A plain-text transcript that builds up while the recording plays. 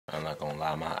I'm not gonna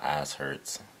lie, my ass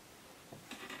hurts.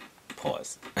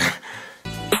 Pause. What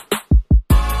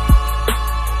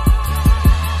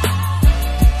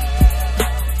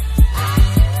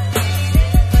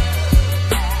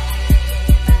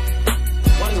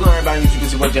is going on, everybody? YouTube,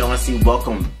 it's your boy JayNYC.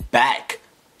 Welcome back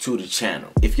to the channel.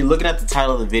 If you're looking at the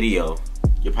title of the video,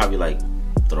 you're probably like,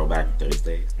 Throwback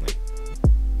Thursdays? Like,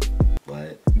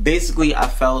 what? Basically, I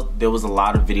felt there was a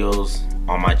lot of videos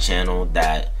on my channel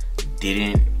that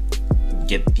didn't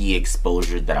get the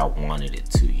exposure that I wanted it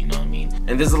to, you know what I mean?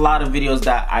 And there's a lot of videos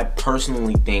that I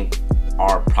personally think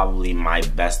are probably my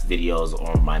best videos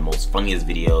or my most funniest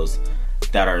videos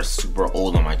that are super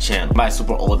old on my channel. By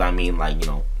super old, I mean like, you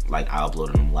know, like I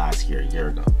uploaded them last year, a year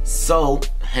ago. So,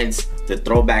 hence the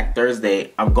Throwback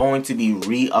Thursday, I'm going to be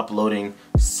re-uploading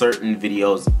certain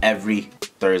videos every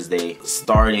Thursday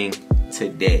starting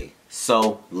today.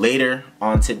 So, later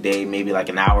on today, maybe like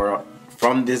an hour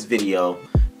from this video,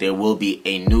 there will be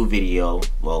a new video,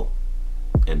 well,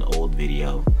 an old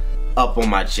video, up on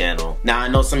my channel. Now, I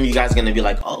know some of you guys are gonna be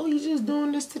like, oh, he's just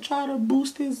doing this to try to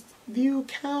boost his view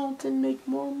count and make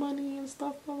more money and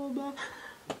stuff, blah, blah, blah.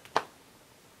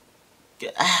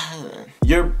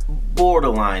 You're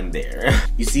borderline there.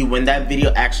 You see, when that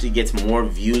video actually gets more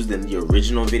views than the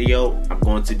original video, I'm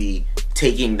going to be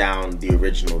taking down the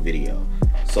original video.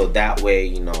 So that way,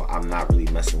 you know, I'm not really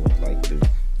messing with like the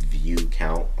view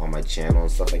count on my channel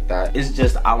and stuff like that. It's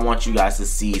just I want you guys to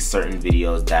see certain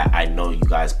videos that I know you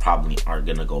guys probably aren't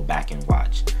gonna go back and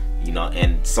watch, you know.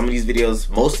 And some of these videos,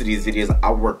 most of these videos,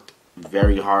 I worked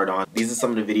very hard on. These are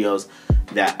some of the videos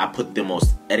that I put the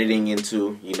most editing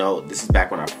into, you know. This is back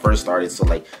when I first started, so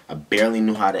like I barely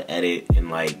knew how to edit,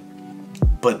 and like,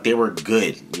 but they were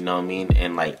good, you know what I mean?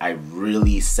 And like I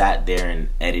really sat there and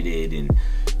edited and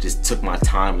just took my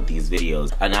time with these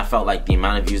videos, and I felt like the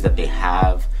amount of views that they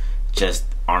have just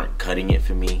aren't cutting it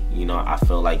for me, you know. I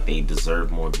feel like they deserve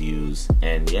more views,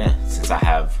 and yeah, since I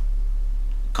have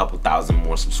a couple thousand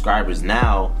more subscribers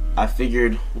now, I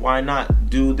figured why not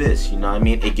do this, you know what I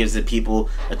mean? It gives the people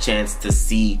a chance to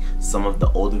see some of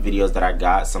the older videos that I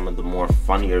got, some of the more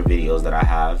funnier videos that I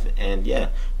have, and yeah,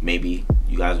 maybe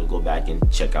you guys will go back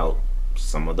and check out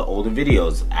some of the older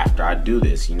videos after I do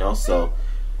this, you know. So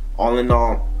all in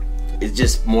all, it's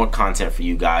just more content for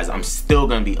you guys. I'm still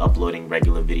gonna be uploading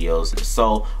regular videos.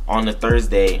 So on the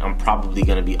Thursday, I'm probably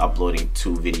gonna be uploading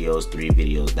 2 videos, 3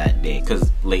 videos that day,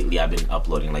 because lately I've been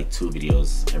uploading like 2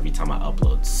 videos every time I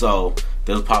upload. So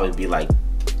there'll probably be like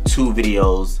 2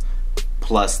 videos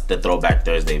plus the Throwback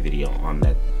Thursday video on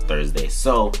that Thursday.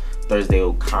 So Thursday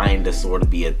will kind of sort of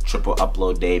be a triple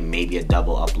upload day, maybe a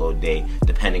double upload day,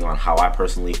 depending on how I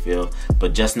personally feel.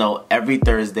 But just know every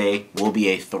Thursday will be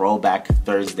a Throwback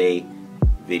Thursday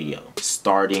video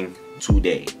starting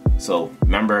today. So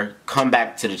remember, come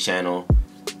back to the channel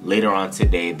later on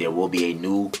today. There will be a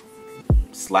new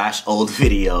 / old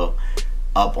video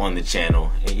up on the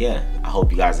channel. And yeah, I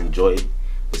hope you guys enjoyed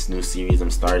this new series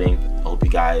I'm starting. I hope you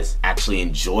guys actually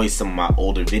enjoy some of my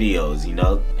older videos, you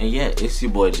know. And yeah, it's your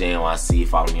boy JayNYC.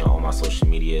 Follow me on all my social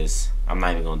medias. I'm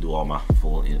not even gonna do all my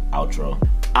full outro.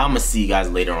 I'm gonna see you guys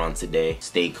later on today.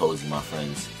 Stay cozy, my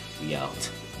friends. We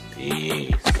out.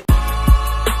 Peace.